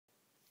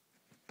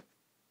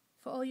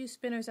For all you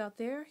spinners out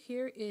there,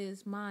 here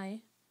is my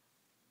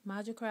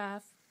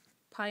Majacraft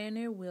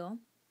Pioneer wheel.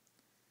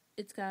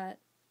 It's got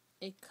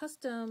a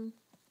custom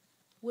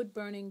wood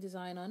burning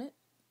design on it,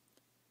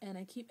 and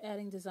I keep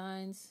adding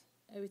designs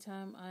every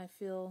time I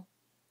feel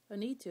a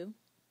need to.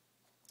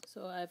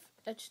 So I've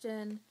etched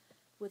in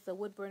with a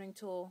wood burning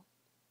tool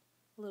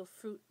a little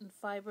fruit and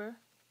fiber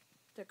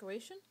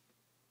decoration,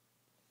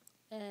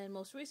 and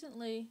most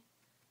recently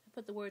I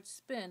put the word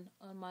spin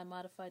on my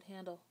modified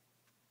handle.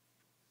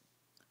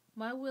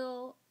 My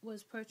wheel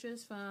was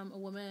purchased from a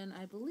woman,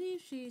 I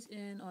believe she's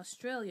in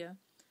Australia,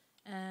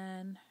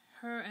 and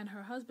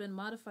her husband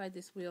modified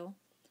this wheel,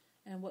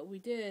 and what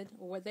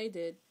they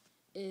did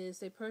is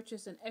they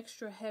purchased an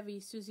extra heavy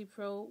Suzie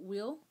Pro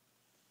wheel,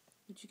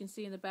 which you can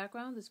see in the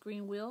background, this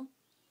green wheel.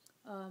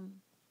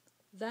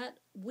 That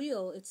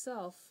wheel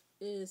itself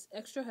is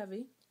extra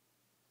heavy,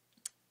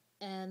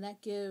 and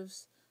that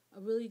gives a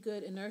really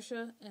good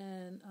inertia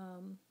and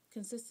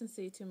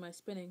consistency to my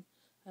spinning.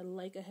 I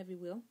like a heavy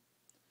wheel.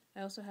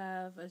 I also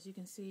have, as you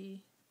can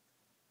see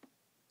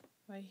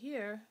right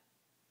here,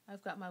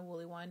 I've got my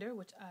Woolee Winder,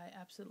 which I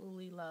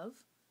absolutely love.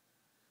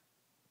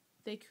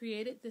 They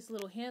created this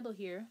little handle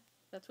here,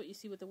 that's what you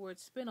see with the word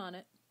spin on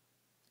it,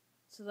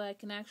 so that I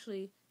can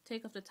actually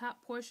take off the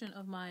top portion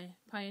of my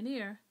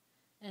Pioneer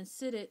and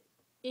sit it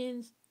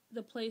in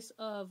the place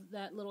of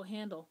that little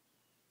handle.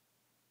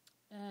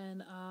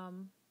 And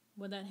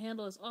when that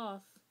handle is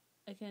off,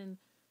 I can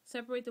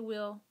separate the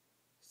wheel,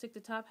 stick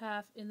the top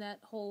half in that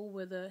hole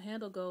where the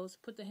handle goes,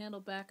 put the handle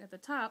back at the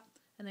top,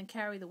 and then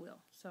carry the wheel.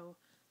 So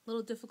a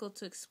little difficult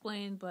to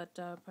explain, but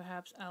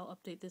perhaps I'll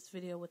update this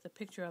video with a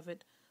picture of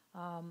it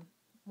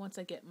once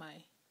I get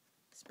my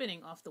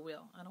spinning off the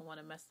wheel. I don't want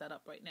to mess that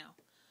up right now.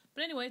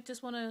 But anyway,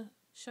 just want to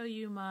show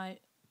you my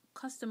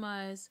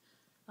customized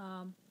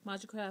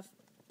Majacraft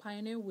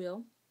Pioneer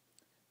wheel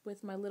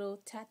with my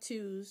little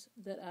tattoos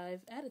that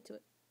I've added to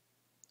it.